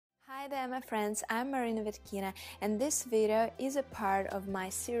there my friends, I'm Marina Viatkina and this video is a part of my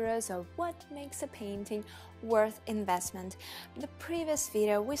series of what makes a painting worth investment. In the previous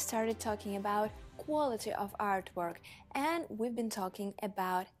video we started talking about quality of artwork and we've been talking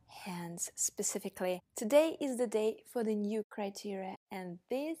about hands specifically. Today is the day for the new criteria and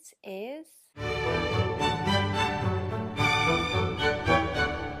this is...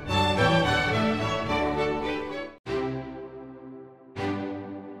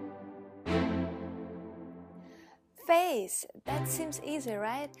 face. That seems easy,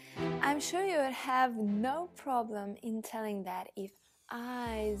 right? I'm sure you would have no problem in telling that if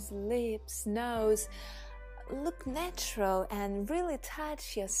eyes, lips, nose look natural and really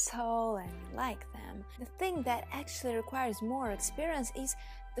touch your soul and you like them. The thing that actually requires more experience is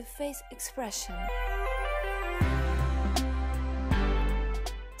the face expression.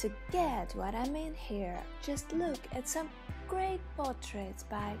 To get what I mean here, just look at some great portraits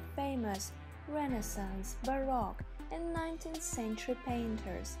by famous Renaissance, Baroque and 19th century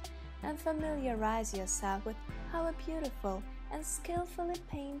painters and familiarize yourself with how a beautiful and skillfully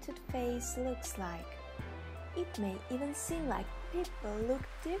painted face looks like. It may even seem like people look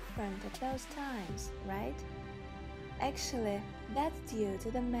different at those times, right? Actually, that's due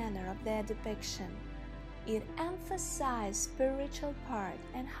to the manner of their depiction. It emphasizes spiritual part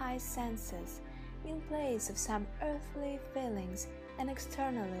and high senses in place of some earthly feelings and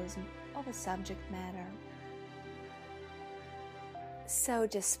externalism of a subject matter. So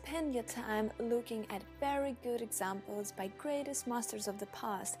just spend your time looking at very good examples by greatest masters of the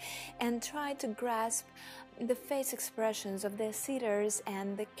past and try to grasp the face expressions of their sitters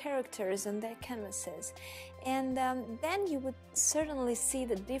and the characters on their canvases. And then you would certainly see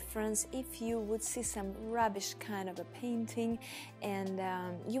the difference if you would see some rubbish kind of a painting, and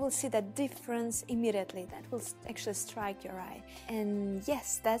you will see that difference immediately. That will actually strike your eye. And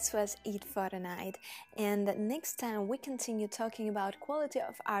yes, that was it for tonight. And next time we continue talking about quality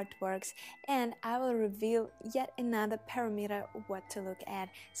of artworks and I will reveal yet another parameter what to look at.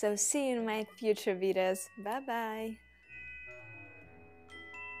 So see you in my future videos. Bye bye!